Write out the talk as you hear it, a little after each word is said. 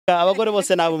abagore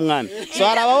bose nabo umwami so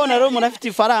harababona rero umuntu afite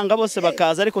ifaranga bose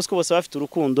bakaza ariko siko bose bafite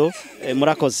urukundo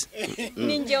murakoze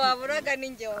ninjye waburaga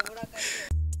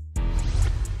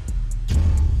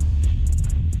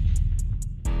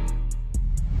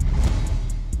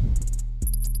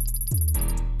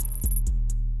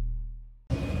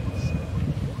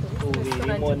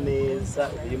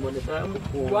Limoneza.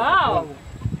 Wow.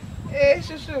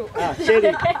 Shushu.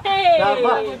 Chérie.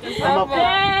 Ça va?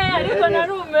 Ariko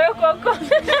narume koko.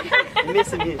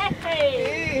 Mese bien.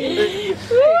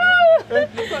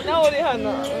 Nawe uri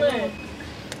hano.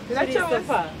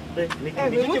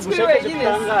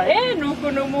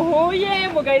 Nukuntu muhuye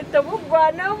mugahita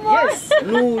mugwanamo.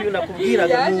 N'uyu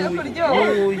nakubwiraga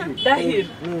n'uyu. Dahira.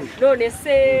 None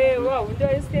se wa undi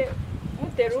wese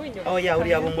muterunyo. Oh ya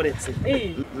uri abo muretse.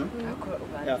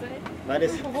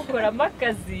 Ubukora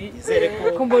amakazi Nizere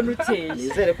ko mbona uteye.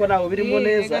 Nizere ko nawe birimo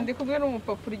neza. Ndi kumwe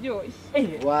n'umupapa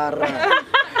uryoshye. Wara.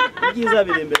 Ibyiza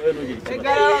biri imbere we ntugire ikibazo.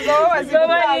 Garagaho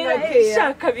bazibanga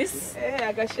shaka bisi.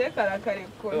 Agasheka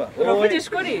arakareko. Uravugisha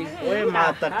kuri? We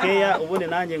matakeya ubundi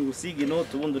nanjye ngusiga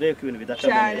inoti ubundi urebe ko ibintu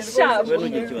bidashaboye. We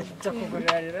ntugire ikibazo.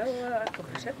 Cyakugurira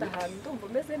akagashata ahantu ndumva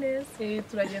umeze neza.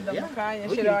 Turagenda mu kanya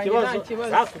shira wanjye nta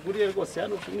kibazo. Nakuguriye rwose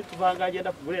hano tumwe tuvanga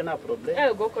agenda kuguriye nta problem.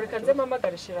 Gokoreka nze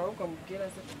mamagarishira ahubwo mubwira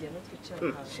ze kugenda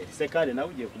twicara. Sekari nawe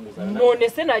ugiye kumuzana. None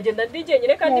se nagenda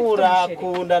ndigenyine kandi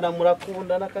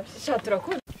murakundana kabisa.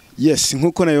 Turakunda. Yes,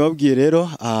 nkuko nabibabwiye rero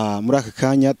muri aka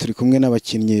kanya turi kumwe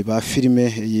n'abakinnyi ba filime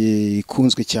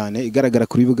ikunzwe cyane igaragara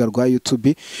ku rubuga rwa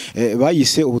YouTube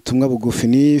bayise Ubutumwa bugufi.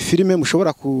 Ni filime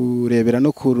mushobora kurebera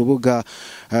no ku rubuga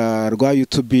rwa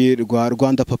YouTube rwa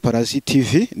Rwanda Paparazzi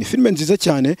TV. Ni filime nziza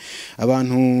cyane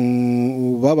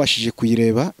abantu babashije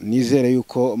kuyireba, nizere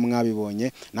yuko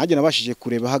mwabibonye. Nanjye nabashije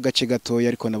kurebaho agace gatoya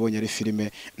ariko nabonye ari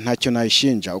filime ntacyo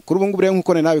nayishinja. Kuri ubu ngubu rero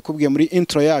nkuko nabikubwiye muri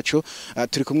intro yacu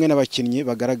turi kumwe n'abakinnyi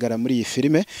bagaragara muri iyi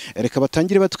filime. Reka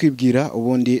batangire batwibwira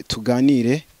ubundi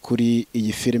tuganire kuri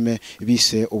iyi filime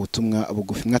bise Ubutumwa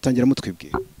bugufi. Mwatangira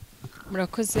mutwibwira.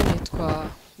 Murakoze,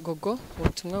 nitwa Gogo.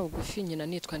 Ubutumwa bugufi, nyina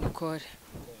nitwa Nicole.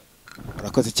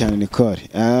 Murakoze cyane Nicole.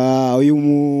 Uyu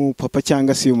mupapa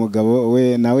cyangwa se uyu mugabo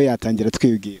we nawe yatangira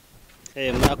twibwira.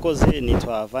 Murakoze,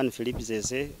 nitwa Van Philippe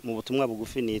Zeze. Mu butumwa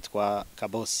bugufi nitwa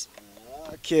Kabos.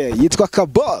 Okay, yitwa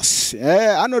Kabos.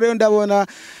 Hano rero ndabona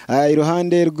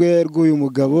iruhande rw'uyu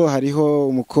mugabo hariho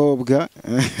umukobwa.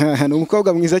 Ni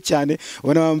umukobwa mwiza cyane,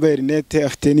 ubona wambaye rinete,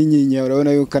 afite n'inyinya,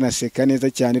 urabona yuko anaseka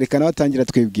neza cyane. Reka nawe atangira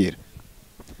twibwira.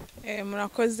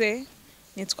 Murakoze,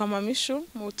 nitwa Mamishu.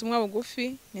 Mu butumwa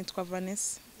bugufi nitwa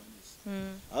Vanessa.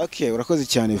 Okay, urakoze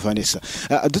cyane Vanessa.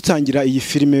 Dutangira iyi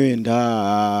filime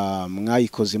wenda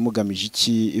mwayikoze mugamije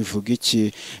iki, ivuga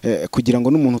iki kugira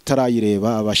ngo n'umuntu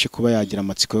utarayireba abashe kuba yagira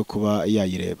amatsiko yo kuba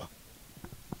yayireba?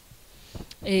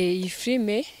 Iyi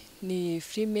filime ni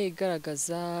filime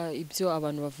igaragaza ibyo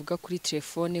abantu bavuga kuri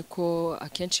telefone ko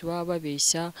akenshi baba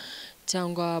babeshya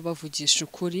cyangwa bavugisha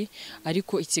ukuri,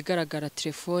 ariko ikigaragara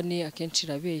telefone akenshi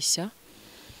irabeshya.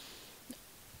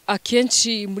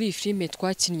 Akenshi muri iyi filime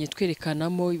twakinnye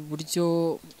twerekanamo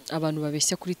uburyo abantu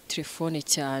babeshya kuri telefone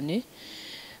cyane.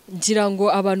 Ngira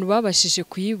ngo abantu babashije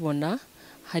kuyibona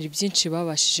hari byinshi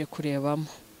babashije kurebamo.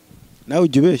 Nawe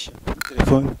ujya ubeshya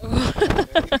telefone?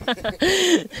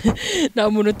 Nta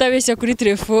muntu utabeshya kuri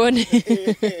telefone.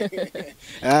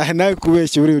 Nawe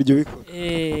kubeshya buri buryo bikora.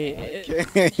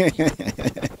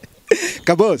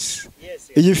 Kabos,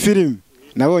 iyi filime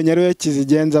nabonye ariyo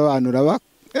kizigenza abantu uraba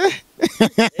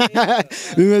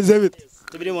bimeze bite?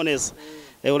 Tubirimo neza.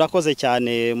 Urakoze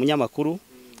cyane munyamakuru.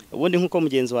 Ubundi nkuko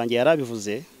mugenzi wanjye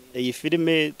yarabivuze, iyi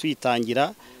filime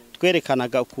tuyitangira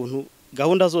twerekanaga ukuntu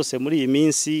gahunda zose muri iyi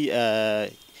minsi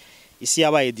isi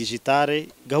yabaye digitale,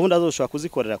 gahunda zose ushobora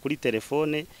kuzikorera kuri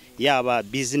telefone, yaba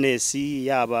business,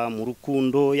 yaba mu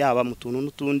rukundo, yaba mu tuntu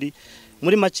n'utundi.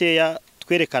 Muri makeya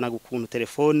twerekanaga ukuntu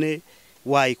telefone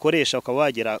wayikoresha ukaba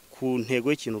wagera ku ntego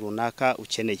y'ikintu runaka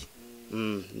ukeneye.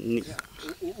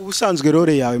 Ubusanzwe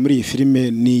role yawe muri iyi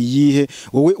filime ni iyihe?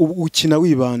 Wowe ukina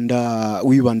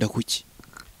wibanda kuki?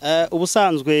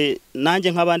 Ubusanzwe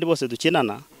nanjye nk'abandi bose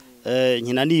dukinana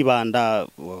nkina nibanda,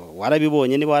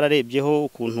 warabibonye niba wararebyeho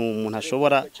ukuntu umuntu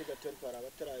ashobora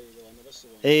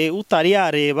utari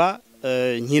yareba,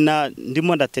 nkina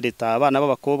ndimo ndatereta abana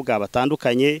b'abakobwa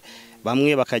batandukanye,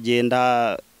 bamwe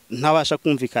bakagenda ntabasha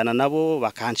kumvikana nabo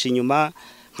bakanca inyuma,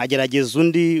 nkagerageza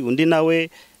undi nawe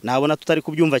nabona tutari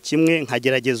kubyumva kimwe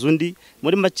nkagerageza undi.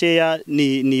 Muri makeya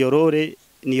ni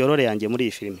yorore yanjye muri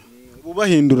iyi filime.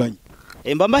 Ubahinduranya?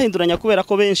 Mba mbahinduranya kubera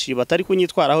ko benshi batari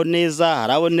kunyitwaraho neza,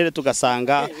 harabonere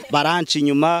tugasanga baranca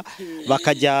inyuma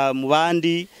bakajya mu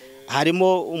bandi.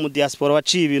 Harimo umudiaspora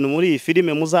waciye ibintu muri iyi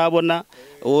filime muzabona,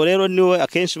 uwo rero niwe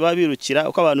akenshi babirukira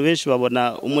uko abantu benshi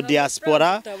babona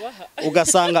umudiaspora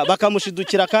ugasanga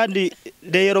bakamushidukira kandi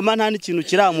rero nta n'ikintu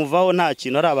kiramuvaho nta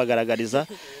kintu arabagaragariza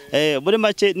muri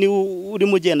make ni uri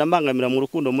mugenda mbangamira mu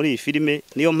rukundo muri iyi filime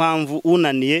niyo mpamvu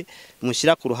unaniye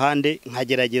mushyira ku ruhande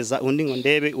nkagerageza undi ngo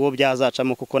ndebe uwo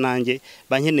byazacamo kuko nanjye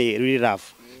bankeneye ruri love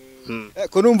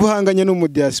ko numva uhanganye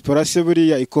n'umudiaspora se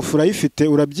buriya ikofi urayifite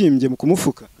urabyimbye mu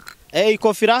kumufuka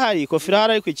ikofi irahari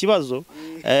ariko ikibazo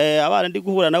abana ndi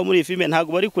guhura nabo muri iyi filime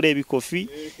ntabwo bari kureba ikofi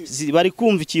bari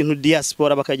kumva ikintu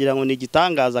diaspora bakagira ngo ni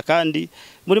igitangaza kandi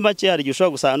muri make hari igihe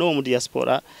ushobora gusanga n'uwo mu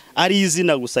diaspora ari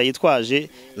izina gusa yitwaje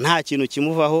nta kintu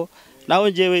kimuvaho naho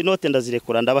njyewe note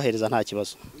ndazirekura ndabahereza nta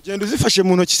kibazo ugenda uzifashe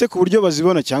mu ntoki se ku buryo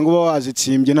bazibona cyangwa uba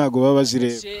wazitsimbye ntabwo baba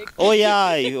bazireba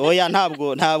oya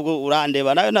ntabwo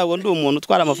urandeba nawe ntabwo ndi umuntu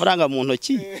utwara amafaranga mu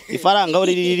ntoki ifaranga aho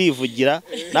ririvugira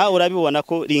nawe urabibona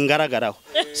ko ringaragaraho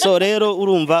so rero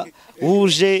urumva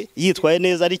uje yitwaye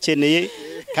neza arikeneye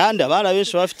kandi abana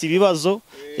benshi bafite ibibazo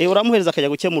uramuhereza akajya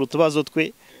gukemura utubazo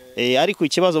twe ariko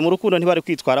ikibazo mu rukundo ntibari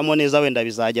kwitwaramo neza wenda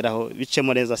bizageraho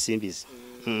bicemo neza simbizi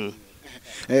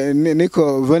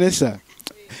niko Vanessa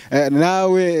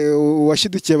nawe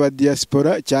washidukiye ba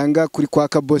diaspora cyangwa kuri kwa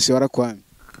kabosi warakwamye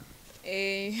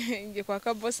nge kwa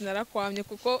kabosi narakwamye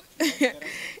kuko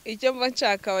icyo mba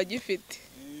nshaka bagifite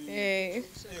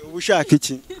ubu ushaka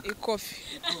iki ikofi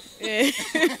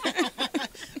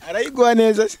arayiguha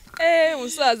neza se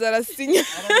umusaza arasinya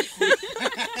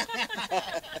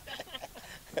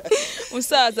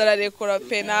umusaza ararekura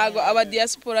pe ntago aba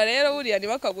diaspora rero buriya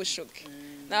ntibakagushuke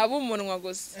naba umunwa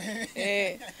gusa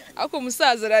ariko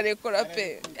umusaza ararekura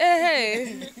pe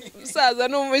umusaza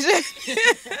ni umujeni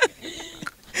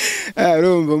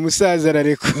urumva umusaza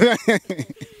ararekura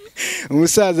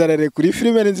iyi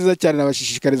filime ni nziza cyane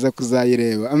nabashishikariza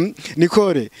kuzayireba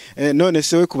Nikore none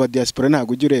se we kuba diaspora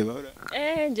ntabwo ujya ureba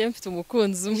njye mfite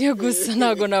umukunzi umwe gusa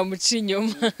ntabwo namuca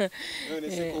inyuma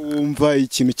wumva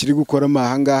ikintu kiri gukoramo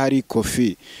aha ngaha ari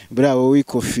ikofi buriya wowe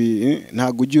ikofi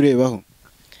ntabwo ujya urebaho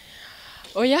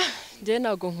oya njye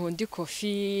ntabwo nkunda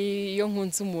ikofi iyo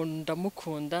nkunze umuntu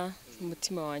ndamukunda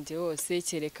umutima wanjye wose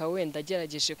kereka wenda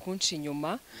agerageje kunca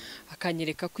inyuma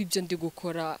akanyereka ko ibyo ndi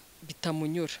gukora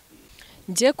bitamunyura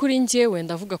njye kuri njyewe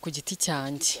ndavuga ku giti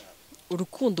cyanjye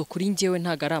urukundo kuri njyewe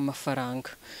ntabwo ari amafaranga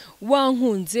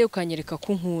wankunze ukanyereka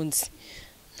ko unkunze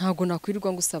ntabwo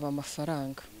nakwirirwa ngusaba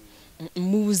amafaranga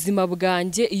mu buzima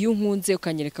bwanjye iyo unkunze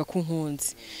ukanyereka ko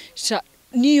unkunze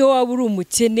niyo waba uri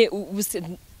umukene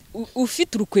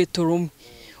ufite urukweto rumwe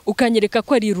ukanyereka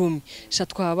ko ari rumwe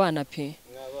twabana pe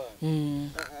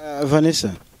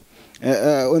Vanessa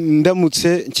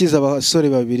ndamutse nkiza abasore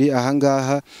babiri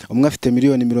ahangaha umwe afite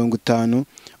miliyoni 50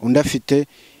 undi afite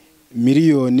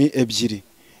miliyoni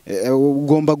 2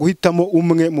 ugomba guhitamo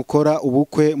umwe mukora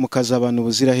ubukwe mukazabana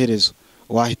ubuziraherezo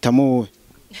wahitamo wowe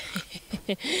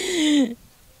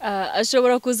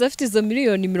ashobora kuza afite izo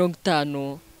miliyoni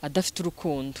 50 adafite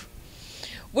urukundo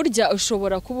burya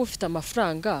ushobora kuba ufite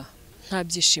amafaranga nta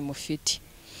byishimo ufite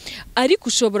ariko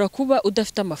ushobora kuba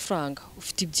udafite amafaranga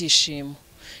ufite ibyishimo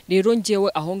rero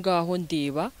njyewe aho ngaho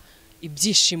ndeba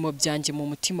ibyishimo byanjye mu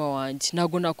mutima wanjye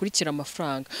ntabwo nakurikira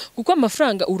amafaranga kuko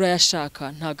amafaranga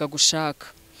urayashaka ntago agushaka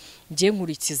njye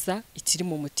nkurikiza ikiri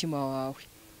mu mutima wawe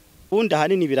ubundi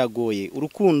ahanini biragoye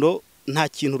urukundo nta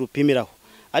kintu rupimiraho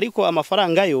ariko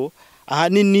amafaranga yo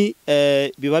ahanini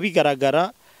biba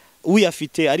bigaragara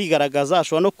uyafite arigaragaza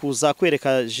ashobora no kuza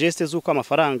kwereka geste z'uko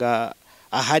amafaranga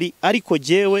ahari ariko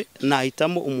jewe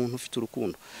nahitamo umuntu ufite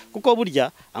urukundo kuko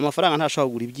burya amafaranga ntashobora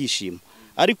kugura ibyishimo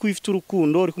ariko ufite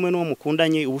urukundo uri kumwe n'uwo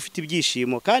mukundanye uba ufite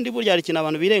ibyishimo kandi burya hari ikintu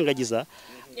abantu birengagiza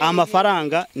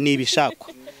amafaranga ni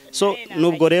ibishakwa so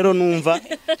nubwo rero numva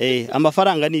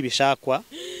amafaranga ni ibishakwa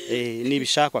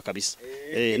kabisa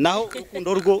naho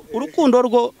urukundo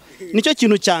rwo nicyo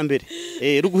kintu cya mbere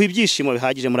ruguha ibyishimo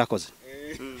bihagije murakoze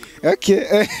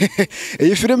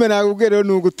iyi filime ntabwo rero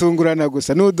ni ugutungurana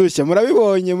gusa n'udushya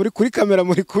murabibonye muri kuri kamera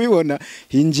muri kubibona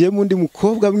hinjiyemo undi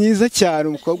mukobwa mwiza cyane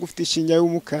umukobwa ufite ishinya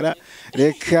y'umukara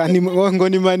reka ngo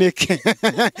ni maneke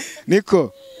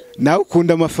niko nawe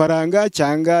ukunda amafaranga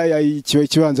cyangwa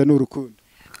ikibanza ni urukundo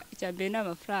icyambere ni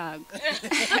amafaranga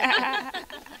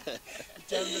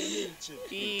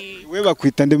we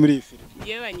bakwita nde muri iyi filime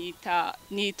yewe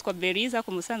nitwa Beriza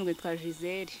ku musanzwe twa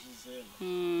Gisele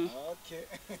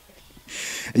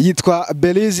yitwa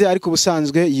Belize ariko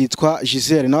ubusanzwe yitwa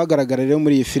Gisele nawe agaragara rero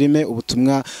muri iyi filime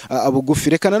ubutumwa bugufi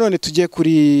reka nanone tujye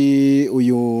kuri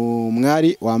uyu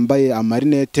mwari wambaye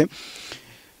amarinete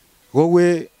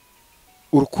wowe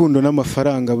urukundo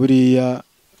n'amafaranga buriya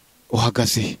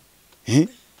uhagaze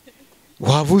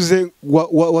wavuze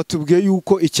watubwiye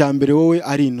yuko icyambere wowe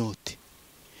ari inote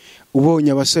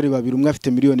ubonye abasore babiri umwe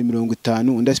afite miliyoni 50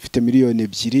 undi afite miliyoni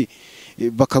 2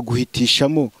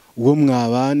 bakaguhitishamo uwo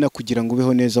mwabana kugira ngo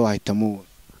ubeho neza wahitamo uwo?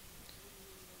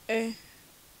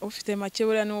 Ufite make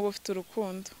buriya niwo ufite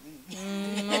urukundo.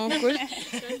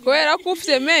 Kubera ko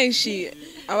ufite menshi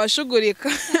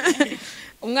abashugurika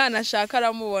umwana ashaka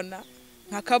aramubona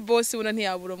nka kabosi buna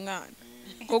ntiyabura umwana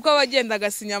kuko abagenda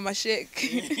agasinya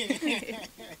amasheke.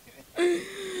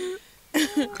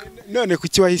 None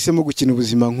kuki wahisemo gukina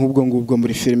ubuzima nk'ubwo ngubwo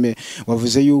muri filime?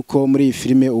 Wavuze yuko muri iyi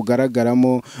filime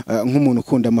ugaragaramo nk'umuntu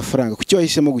ukunda amafaranga. Kuki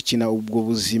wahisemo gukina ubwo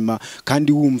buzima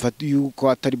kandi wumva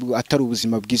yuko atari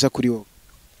ubuzima bwiza kuri wowe?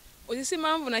 Uzi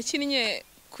impamvu nakinnye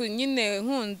nyine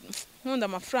nkunda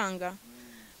amafaranga,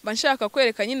 mba nshaka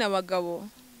kwereka nyine abagabo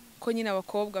ko nyine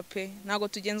abakobwa pe ntago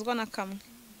tugenzwa na kamwe.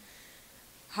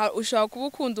 Ushaka kuba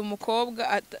ukunda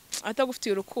umukobwa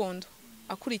atagufitiye urukundo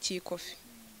akurikiye ikofi.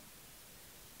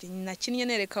 Nakinnye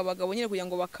nereka abagabo nyine kugira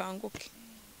ngo bakanguke.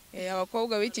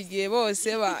 Abakobwa b'iki gihe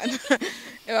bose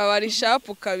bari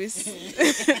shapu kabisa.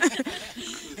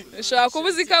 Ushaka kuba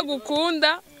uzi ko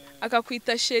agukunda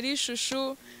akakwita sheri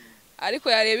shushu ariko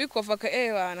yareba ikofa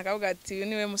akavuga ati uyu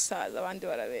niwe musaza abandi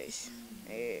barabeshya.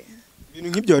 Ibintu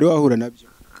nk'ibyo wari wahura nabyo?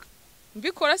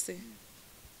 Mbikora se?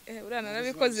 Uriya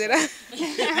narabikozera.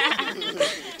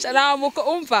 Sharamuko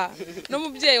umva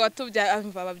n'umubyeyi watubyaye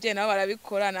ababyeyi nabo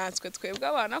barabikora natswe twebwe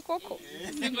abana koko.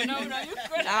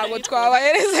 Ntabwo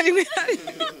twabahereza rimwe.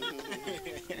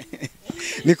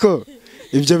 Niko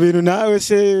ibyo bintu nawe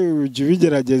se ujye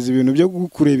ubigerageza ibintu byo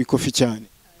kureba ikofi cyane?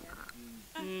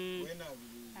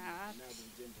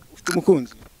 Ufite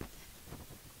umukunzi?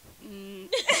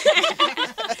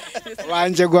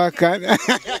 Wanje gwakana.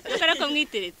 Ko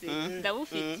mwiteretse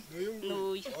ndabufite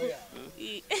n'uyu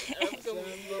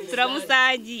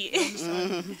turamusangiye.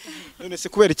 None se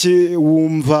kubera iki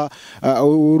wumva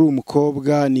uri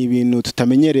umukobwa? Ni ibintu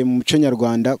tutamenyereye mu muco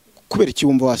nyarwanda. Kubera iki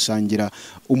wumva wasangira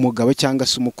umugabo cyangwa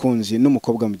se umukunzi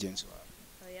n'umukobwa mugenzi wawe?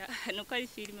 Nuko ari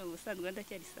filime ubusanzwe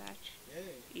ndacyari sace.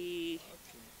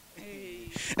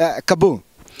 Kabo,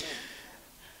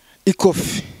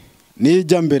 ikofi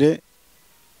nijya mbere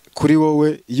kuri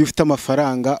wowe iyo ufite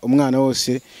amafaranga umwana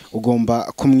wose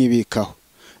ugomba kumwibikaho.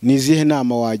 Ni izihe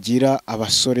nama wagira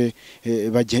abasore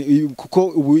kuko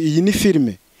ubu iyi ni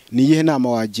filime? Ni iyihe nama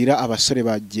wagira abasore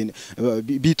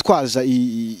bitwaza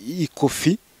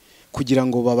ikofi kugira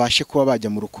ngo babashe kuba bajya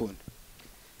mu rukundo?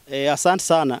 Asante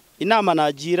sana. Inama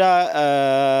nagira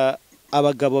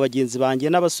abagabo bagenzi banjye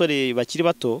n'abasore bakiri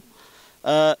bato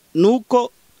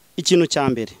nuko ikintu cya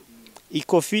mbere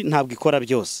ikofi ntabwo ikora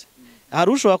byose.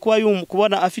 Hari ushobora kuba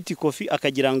kubona afite ikofi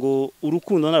akagira ngo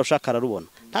urukundo narushaka ararubona.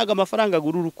 Ntago amafaranga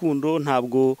agura urukundo,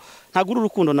 ntabwo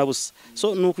urukundo na busa.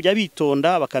 So nukujya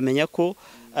bitonda bakamenya ko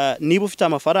niba ufite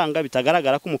amafaranga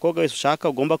bitagaragara ko umukobwa wese ushaka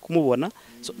ugomba kumubona.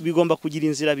 So bigomba kugira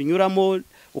inzira binyuramo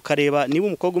ukareba niba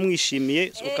umukobwa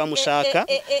umwishimiye ukamushaka.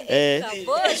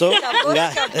 So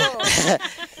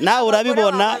nawe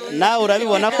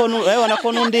urabibona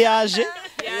ko n'undi yaje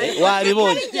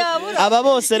wabibonye. Aba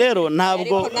bose rero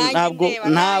ntabwo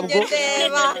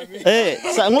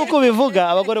nk'uko bivuga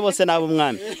abagore bose nabo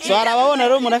umwami. So hari ababona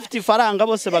rero umuntu afite ifaranga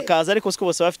bose bakaza ariko siko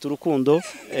bose bafite urukundo.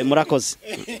 Murakoze.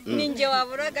 Ninjye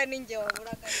waburaga.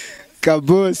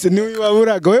 Kabose niwe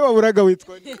waburaga. Wowe waburaga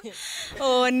witwa nde?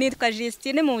 Nitwa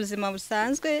Justine mu buzima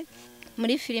busanzwe,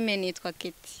 muri filime nitwa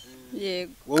Keti.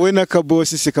 Yego. Wowe na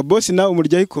Kabose se Kabose nawe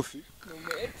umuryaho ikofi?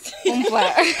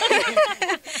 Umva.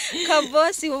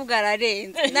 Kabosi ubwo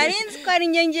ararenze. Narinzi ko ari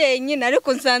njye nyine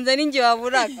ariko nsanze ari njye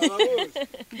waburaga.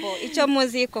 Icyo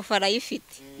muzi ikofi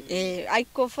arayifite.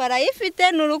 Ikofi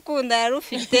arayifite n'urukundo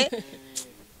yarufite.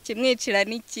 Kimwicira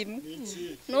ni kimwe.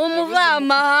 Ni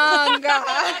umuvamahanga.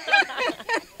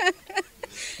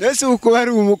 Nese kuba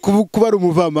ari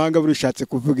umuvamahanga burushatse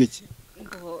kuvuga iki?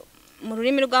 Mu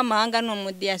rurimi rw'amahanga ni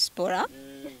umudiaspora.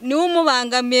 Ni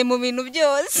umubangamiye mu bintu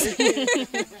byose.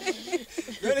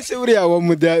 None se buriya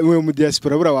uwo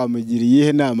mudiaspora bura wamugiriye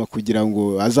iyihe nama kugira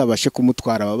ngo azabashe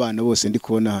kumutwara aba bana bose ndi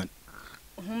kubona hano?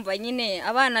 Umva nyine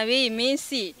abana b'iyi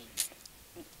minsi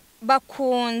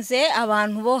bakunze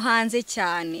abantu bo hanze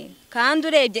cyane kandi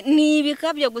urebye ni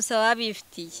ibikabyo gusa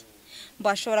babifitiye.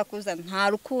 Bashobora kuza nta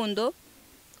rukundo,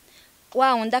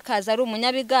 wa wundi akaza ari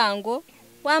umunyabigango,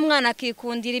 wa mwana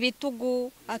akikundira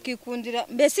ibitugu, akikundira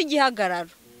mbese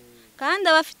igihagararo. Kandi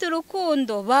abafite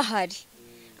urukundo bahari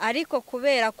ariko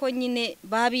kubera ko nyine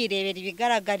babirebera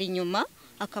ibigaragara inyuma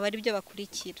akaba ari byo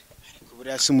bakurikira.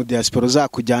 Buriya si umudiaspora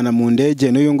uzakujyana mu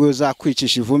ndege n'uyu nguyu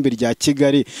uzakwicisha ivumbi rya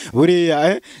Kigali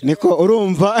buriya niko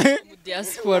urumva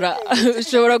diaspora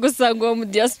ushobora gusanga uwo mu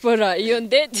diaspora iyo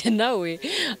ndege nawe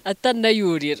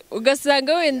atanayurira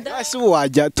ugasanga wenda ese ubu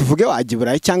wajya tuvuge wajya i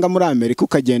Burayi cyangwa muri Amerika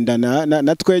ukagenda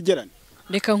na twegerane.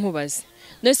 reka nkubaze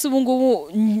nese ubu ngubu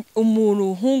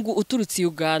umuhungu uturutse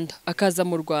Uganda akaza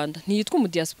mu Rwanda ntiyitwa mu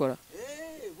diaspora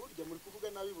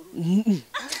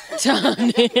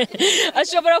cyane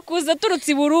ashobora kuza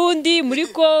aturutse i Burundi muri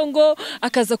Congo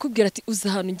akaza kubwira ati uza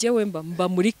ahantu njyewe mba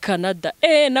muri Canada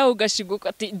nawe ugashiguka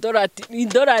ati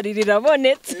idolari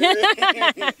rirabonetse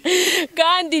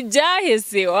kandi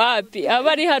byahese wapi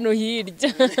aba ari hano hirya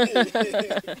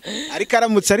ariko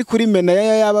aramutse ari kuri mena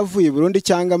yaba avuye i Burundi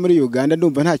cyangwa muri Uganda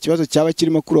ndumva nta kibazo cyaba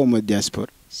kirimo kuri uwo mu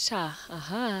diaspora.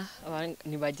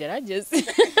 Ntibagerageze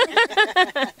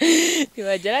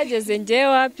ntibagerageze njyewe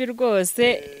wapi rwose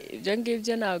ibyo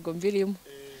ngibyo ntabwo mbirimo.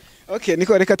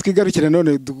 Niko reka twigarukire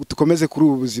none dukomeze kuri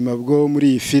ubu buzima bwo muri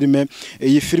iyi filime.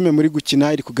 Iyi filime muri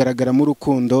gukina iri kugaragaramo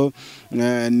urukundo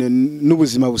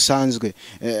n'ubuzima busanzwe.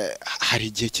 Hari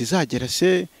igihe kizagera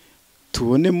se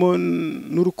tubonemo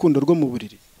n'urukundo rwo mu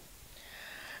buriri?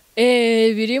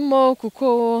 Birimo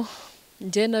kuko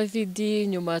njye na Vidi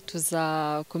nyuma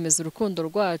tuzakomeza urukundo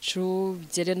rwacu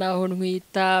bigere naho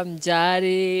ntwita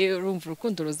mbyare urumva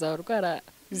urukundo ruzaba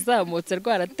rwarazamutse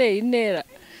rwarateye intera.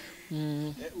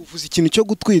 Uvuze ikintu cyo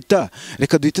gutwita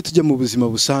reka duhite tujya mu buzima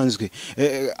busanzwe.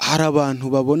 Hari abantu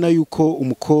babona yuko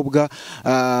umukobwa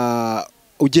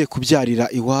ugiye kubyarira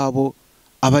iwabo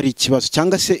aba ari ikibazo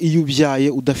cyangwa se iyo ubyaye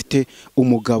udafite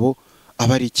umugabo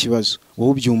aba ari ikibazo.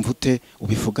 Wowe ubyumva ute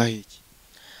ubivugaho iki?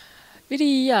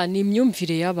 Biriya ni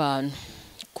imyumvire y'abantu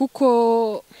kuko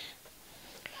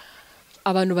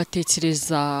abantu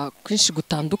batekereza kwinshi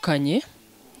gutandukanye.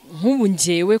 Nk'ubu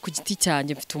njyewe ku giti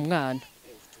cyanjye mfite umwana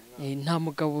nta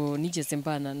mugabo nigeze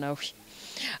mbana nawe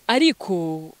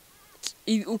ariko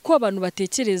uko abantu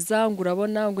batekereza ngo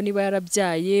urabona ngo niba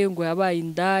yarabyaye ngo yabaye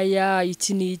indaya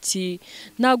iki n'iki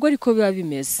ntabwo ariko biba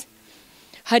bimeze.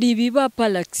 Hari ibiba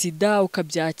paragisida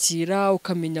ukabyakira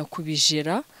ukamenya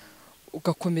kubijera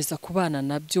ugakomeza kubana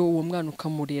nabyo uwo mwana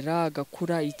ukamurera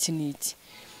agakura iki n'iki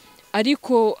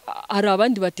ariko hari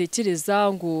abandi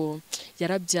batekereza ngo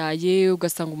yarabyaye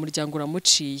ugasanga umuryango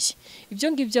uramuciye.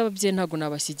 Ibyo ngibyo ababyeyi ntabwo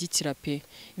nabashyigikira pe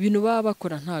ibintu baba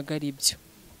bakora ntabwo ari byo.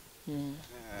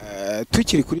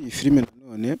 Tukiri kuri iyi filime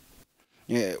nanone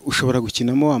ushobora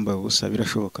gukinamo wambaye ubusa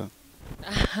birashoboka?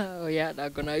 Oya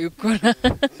ntabwo nabikora.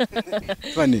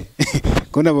 Bane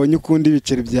ko nabonye ukundi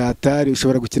ibiceri bya hatari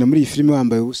ushobora gukina muri iyi filime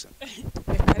wambaye ubusa?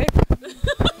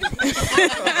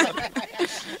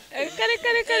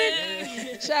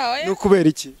 Shawe no kubera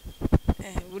iki?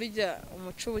 Burya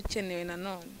umuco ukenewe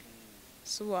nanone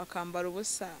subu akambara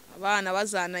ubusa abana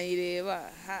bazanayireba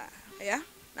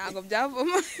ntabwo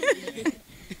byavuma.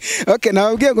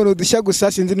 Nababwiye ngo nudushya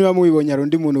gusa sinzi niba mubibonye hari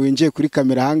undi muntu winjiye kuri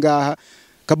kamera ahangaha.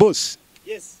 Kabosi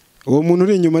uwo muntu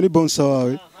uri inyuma ni bonsa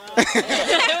wawe?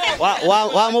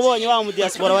 Wamubonye wa mu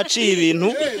diaspora waciye ibintu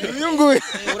uyu nguyu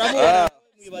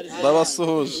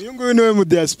babasuhuje. uyu nguyu niwe mu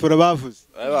diaspora bavuze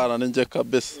abana ninjye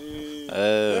kabisa.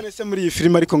 None se muri iyi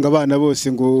filime ariko ngo abana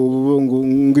bose ngo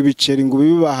ibiceri ngo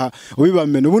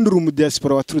ubibamena ubundi uri mu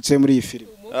diaspora waturutse muri iyi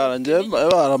filime? Njye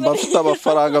bafite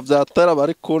amafaranga byatera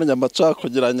bari kunya amacaka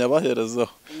kugira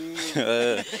nyabaherezeho.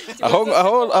 aho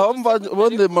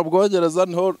ubundi mu Bwongereza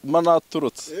niho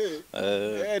naturutse.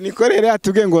 Niko rero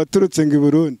yatubwiye ngo waturutse ngo i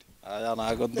Burundi?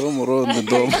 Ntabwo ndi umurundi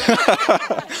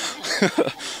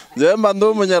njyemba ndi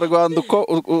umunyarwanda uko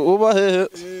uba hehe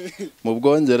mu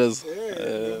Bwongereza.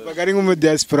 Bagari nk'umu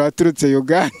diaspora waturutse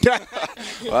Uganda?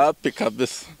 Wapi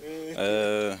kabisa.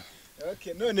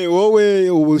 None wowe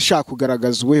ubu ushaka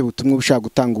kugaragaza ubuhe butumwa ushaka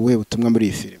gutanga ubuhe butumwa muri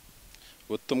iyi filime?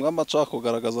 Ubutumwa amashaka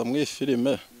kugaragaza muri iyi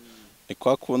filime ni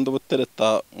kwa kundi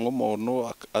ubutereta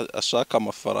nk'umuntu ashaka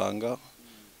amafaranga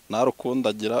nta rukundo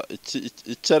agira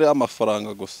icyo ari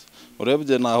amafaranga gusa.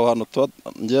 Urebye naho hantu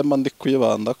njyemba ndi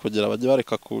kwibanda kugira bajye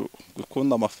bareka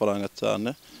gukunda amafaranga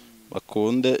cyane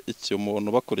bakunde iki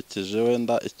umuntu bakurikije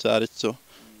wenda icyo ari cyo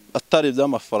atari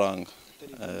iby'amafaranga.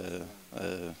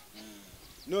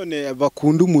 None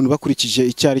bakunda umuntu bakurikije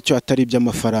icyo ari cyo atari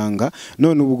iby'amafaranga.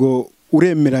 None ubwo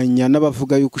uremeranya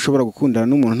n'abavuga yuko ushobora gukundana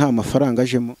n'umuntu nta mafaranga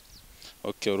ajemo?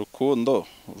 Urukundo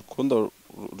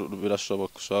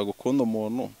birashoboka. Ushobora gukunda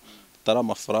umuntu atari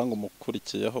amafaranga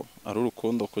umukurikiyeho ari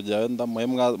urukundo kugira wenda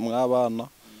mwabana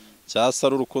cyangwa se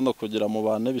ari urukundo kugira mu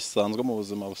bane bisanzwe mu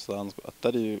buzima busanzwe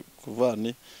atari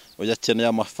kuvani uyakeneye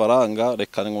amafaranga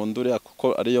reka nkundure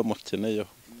kuko ariyo mukeneyeho.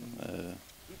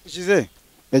 Ukize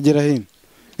yagera hino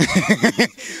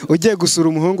ugiye gusura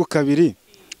umuhungu kabiri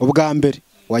ubwa mbere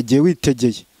wagiye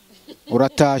witegeye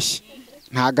uratashye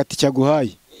nta gati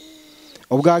cyaguhaye.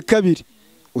 Ubwa kabiri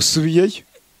usubiyeyo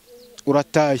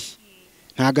uratashye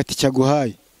nta gati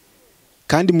cyaguhaye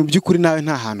kandi mu by'ukuri nawe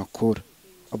nta hantu ukura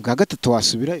ubwa gatatu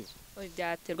wasubirayo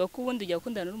byaterwa ko ubundi ujya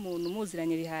gukundana n'umuntu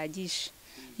muziranye bihagije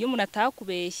iyo umuntu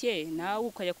atakubeshye nawe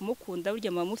ukajya kumukunda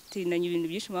burya muba mufitinanye ibintu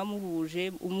byinshi muba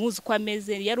muhuje umuzi uko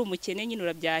ameze iyo ari umukene nyine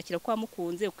urabyakira ko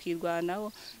wamukunze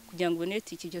ukirwanaho kugira ngo ubone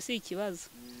icyo si ikibazo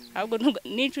ahubwo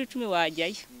n'icumi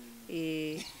wajyayo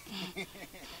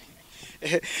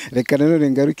reka nanone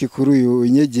ngaruke kuri uyu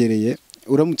unyegereye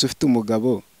uramutse ufite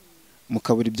umugabo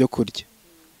mukabura ibyo kurya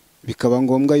bikaba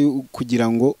ngombwa kugira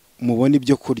ngo mubone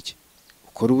ibyo kurya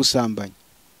ukora ubusambanyi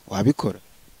wabikora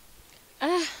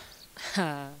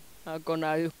ntabwo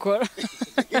nabikora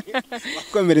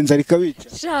wakwemera inzara ikabica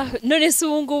none se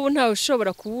ubu ngubu ntawe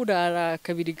ushobora kuburara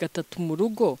kabiri gatatu mu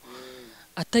rugo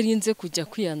atarinze kujya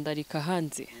kwiyandarika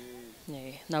hanze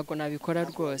ntabwo nabikora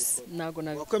rwose ntabwo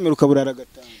nabikora wakwemera ukaburara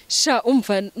gatanu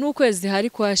umva n'ukwezi hari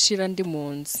kuhashira ndi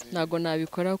mu nzu ntabwo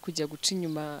nabikora kujya guca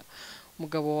inyuma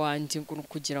umugabo wanjye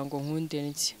kugira ngo nkunde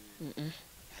ndye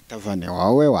atavane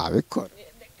wawe wabikora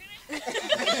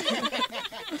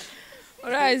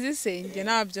urazi se njye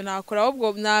ntabyo nakora ahubwo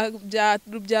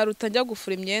byaruta njya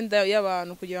gufura imyenda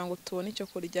y'abantu kugira ngo tubone icyo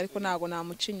kurya ariko ntabwo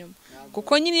namuca inyuma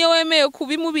kuko nyine iyo wemeye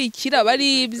kubimubikira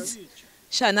baribye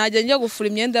najya njya gufura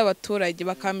imyenda y'abaturage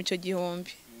bakampa icyo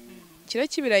gihumbi ikiro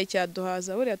cy'ibirayi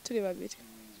cyaduhaza buriya turi babiri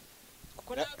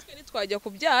kuko natwe ntitwajya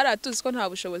kubyara tuzi ko nta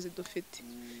bushobozi dufite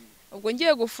ubwo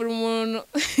ngiye gufura umuntu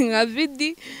nka vidi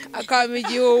akampa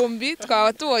igihumbi twaba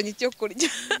tubonye icyo kurya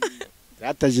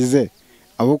byatagize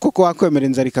abo koko wakwemera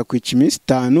inzara ikakwica iminsi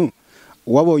 5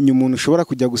 wabonye umuntu ushobora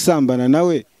kujya gusambana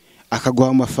nawe akaguha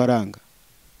amafaranga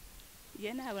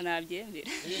ye ntabwo nabyemera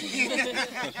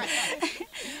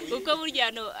kuko burya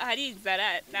hari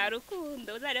inzara nta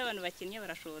rukundo uzareba abantu bakennye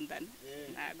barashondana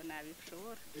ntabwo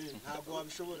nabishobora ntabwo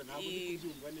wabishobora ntabwo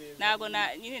kubyumva neza ntabwo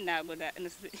nyine ntabwo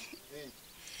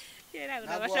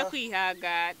nabasha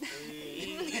kwihangana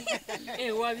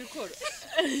wabikora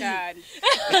cyane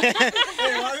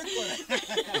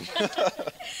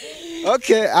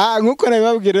okay nkuko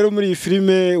nabibabwiye rero muri iyi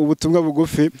filime ubutumwa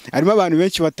bugufi harimo abantu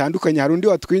benshi batandukanye hari undi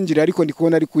watwinjira ariko ndi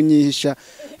kubona ari kunyihisha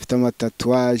afite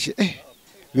amatatuwaje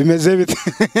bimeze bite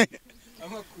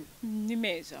ni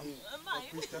meza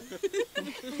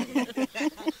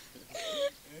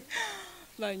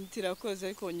banyitira koze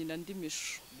ariko nyina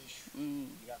ndimisho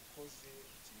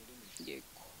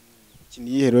iki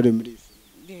ni iherore muri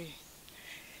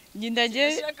nyina nge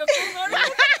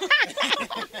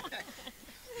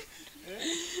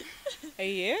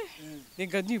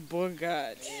reka ni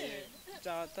bogari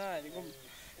byatari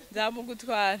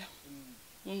nzamugutwara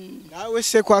nawe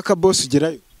se kwa kabosi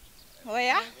ugerayo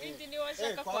oya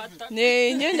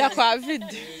ni njya kwa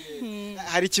vidi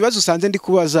hari ikibazo usanze ndi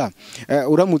kubaza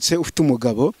uramutse ufite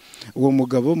umugabo uwo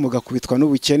mugabo mugakubitwa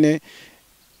n'ubukene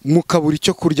mukabura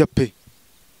icyo kurya pe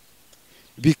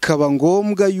bikaba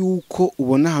ngombwa yuko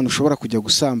ubona ahantu ushobora kujya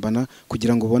gusambana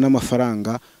kugira ngo ubone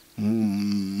amafaranga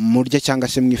murya cyangwa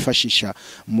se mwifashisha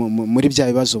muri bya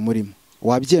bibazo murimo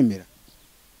wabyemera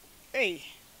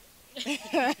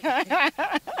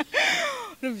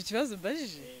urumva ikibazo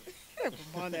mbajije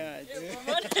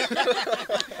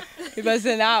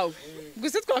ibaze nawe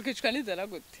gusa twakwicwa n'inzara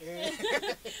gute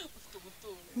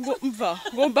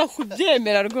ngomba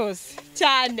kubyemera rwose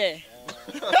cyane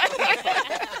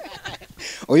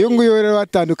uyu nguyu rero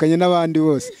batandukanye n'abandi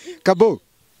bose kabo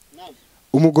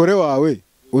umugore wawe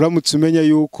uramutse umenya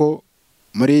yuko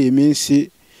muri iyi minsi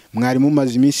mwari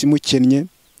mumaze iminsi mukennye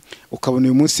ukabona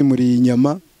uyu munsi muri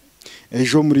inyama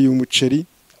ejo muri uyu muceri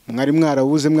mwari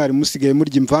mwarabuze mwari musigaye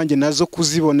murya imvange nazo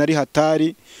kuzibona ari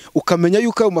hatari ukamenya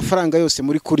yuko ayo mafaranga yose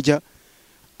muri kurya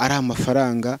ari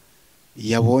amafaranga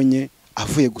yabonye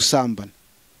avuye gusambana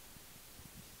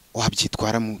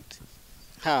wabyitwara mute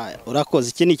urakoze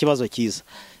iki ni ikibazo cyiza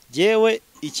jewe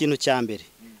ikintu cya mbere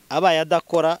abaye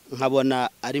adakora nkabona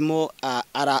arimo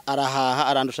arahaha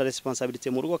arandusha responsibility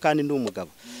mu rugo kandi ndi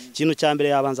umugabo ikintu cya mbere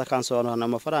yabanza akansobanurira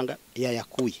amafaranga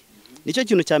yayakuye nicyo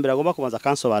kintu cya mbere agomba kubanza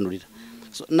akansobanurira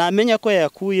namenya ko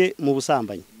yayakuye mu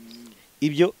busambanyi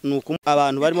ibyo nuko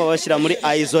abantu barimo bashyira muri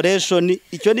isolation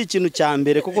icyo ni ikintu cya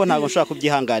mbere kuko ntago nshaka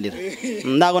kubyihanganira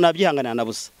ntago nabyihanganira na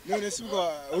busa none se ubwo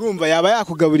urumva yaba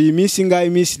yakugaburiye iminsi ngaho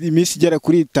iminsi igera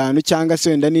kuri 5 cyangwa se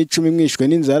wenda n'icumi mwishwe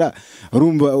n'inzara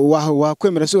urumva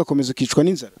wakwemera se ugakomeza ukicwa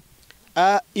n'inzara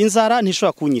inzara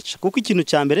ntishobora kunyica kuko ikintu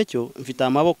cya mbere cyo mfite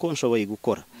amaboko nshoboye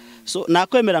gukora so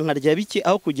nakwemera nkarya biki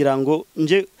aho kugira ngo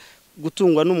nje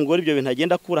gutungwa n'umugore ibyo bintu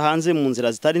agenda akura hanze mu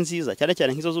nzira zitari nziza cyane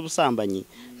cyane nk'izo z'ubusambanyi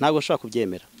ntago nshobora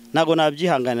kubyemera ntago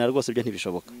nabyihanganira rwose ibyo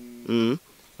ntibishoboka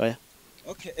oya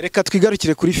reka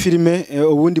twigarukire kuri filime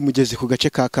ubundi mugeze ku gace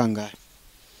ka kangahe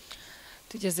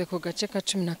tugeze ku gace ka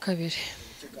 12.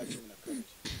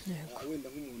 wenda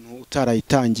nk'umuntu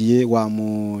utarayitangiye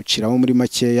wamuciraho muri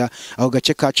makeya aho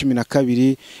gace ka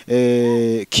 12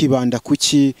 kibanda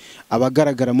kuki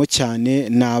abagaragaramo cyane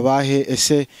nabahe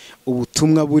ese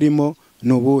ubutumwa burimo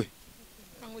nubuhe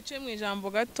nguce mu ijambo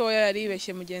gatoya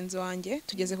yaribeshye mugenzi wanjye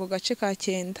tugeze ku gace ka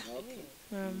 9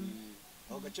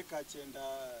 aho gace ka 9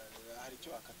 hari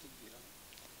cyo akatubwira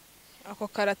ako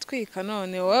karatwika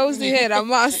none wowe uzihera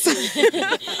amaso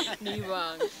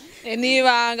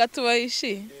nibanga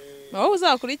tubayishi wowe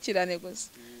uzakurikirane gusa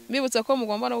mbibutsa ko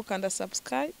mugomba no gukanda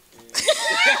subscribe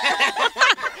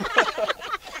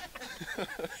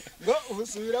ngo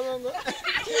ubusubiramo ngo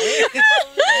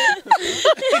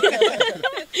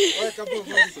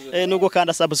no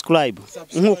gukanda subscribe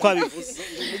nkuko abivuze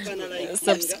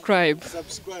subscribe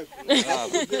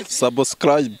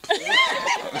subscribe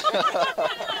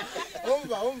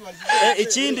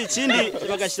ikindi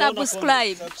bagashyiraho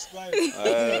subscribe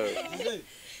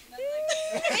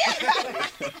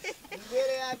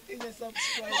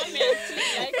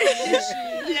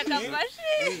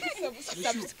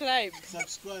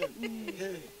subscribe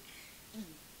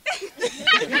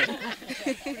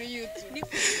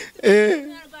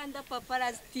Rwanda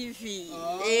Paparazzi TV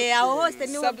aho hose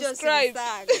niho byose Subscribe.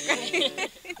 usanga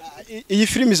iyi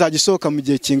filime izagisohoka mu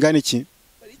gihe kingana iki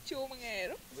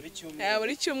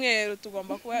buri cyumweru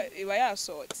tugomba kuba iba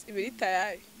yasohotse ibiri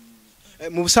tayari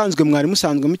mu busanzwe mwari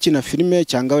musanzwe mukina filime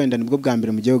cyangwa wenda nibwo bwa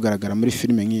mbere mugiye kugaragara muri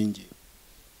filime nk'ingi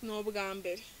ni ubwa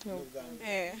mbere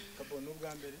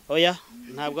oya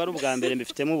ntabwo ari ubwa mbere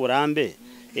mbifitemo uburambe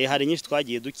hari nyinshi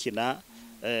twagiye dukina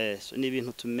ni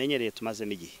ibintu tumenyereye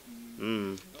tumazemo igihe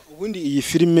ubundi iyi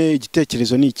filime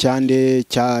igitekerezo ni icyande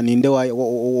ninde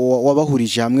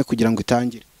wabahurije hamwe kugira ngo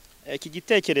itangire iki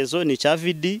gitekerezo ni cya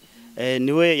Vidi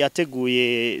niwe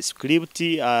yateguye script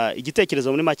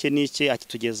igitekerezo muri make nike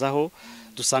akitugezaho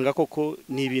dusanga koko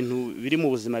ni ibintu biri mu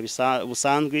buzima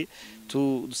busanzwe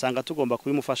dusanga tugomba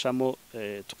kubimufashamo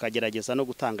tukagerageza no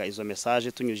gutanga izo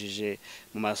message tunyujije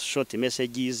mu ma short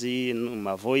messages mu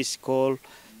ma voice call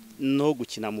no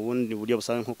gukina mu bundi buryo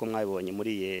busanzwe nkuko mwabibonye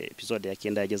muri iyi episode ya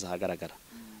 9 yageze ahagaragara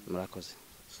murakoze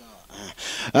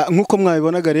nkuko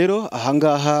mwabibonaga rero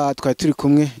ahangaha twari turi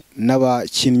kumwe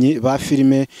n'abakinnyi ba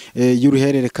filime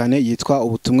y'uruhererekane yitwa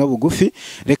Ubutumwa bugufi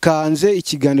reka hanze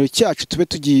ikiganiro cyacu tube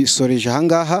tugisoreje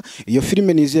ahangaha iyo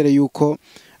filime nizere yuko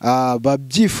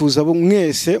babyifuza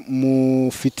mwese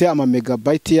mufite ama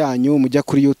megabyte yanyu mujya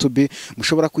kuri YouTube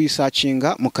mushobora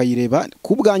kuyisacinga mukayireba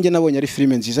ku bwanjye nabonye ari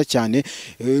filime nziza cyane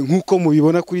nkuko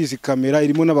mubibona kuri izi kamera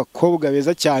irimo n'abakobwa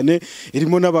beza cyane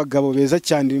irimo n'abagabo beza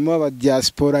cyane irimo aba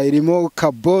diaspora irimo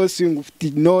kabosi ngufite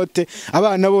note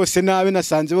abana bose nabe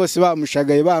nasanze bose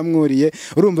bamushagaye bamwuriye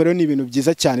urumva rero ni ibintu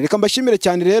byiza cyane reka mbashimire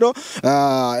cyane rero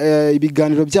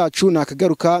ibiganiro byacu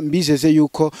nakagaruka mbizeze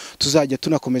yuko tuzajya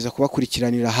tunakomeza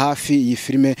kubakurikiranira hafi iyi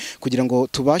filime kugira ngo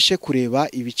tubashe kureba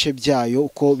ibice byayo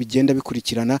uko bigenda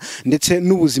bikurikirana ndetse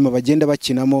n'ubuzima bagenda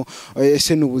bakinamo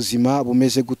ese n'ubuzima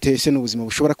bumeze gute ese n'ubuzima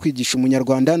bushobora kwigisha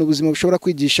umunyarwanda n'ubuzima bushobora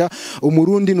kwigisha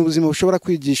umurundi n'ubuzima bushobora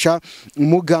kwigisha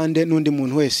umugande n'undi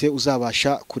muntu wese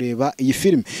uzabasha kureba iyi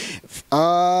filime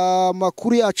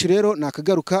amakuru yacu rero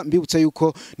nakagaruka mbibutsa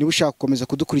yuko niba ushaka gukomeza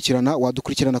kudukurikirana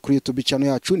wadukurikirana kuri YouTube channel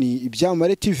yacu ni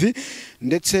Ibyamamare TV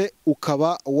ndetse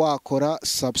ukaba wakora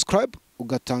subscribe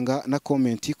ugatanga na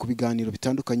comment ku biganiro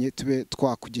bitandukanye tube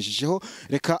twakugejejeho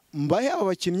reka mbaye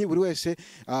abakinnyi buri wese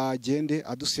agende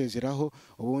adusezeraho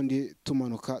ubundi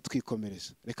tumanuka twikomereza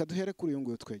reka duhere kuri uyu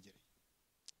nguyu twegere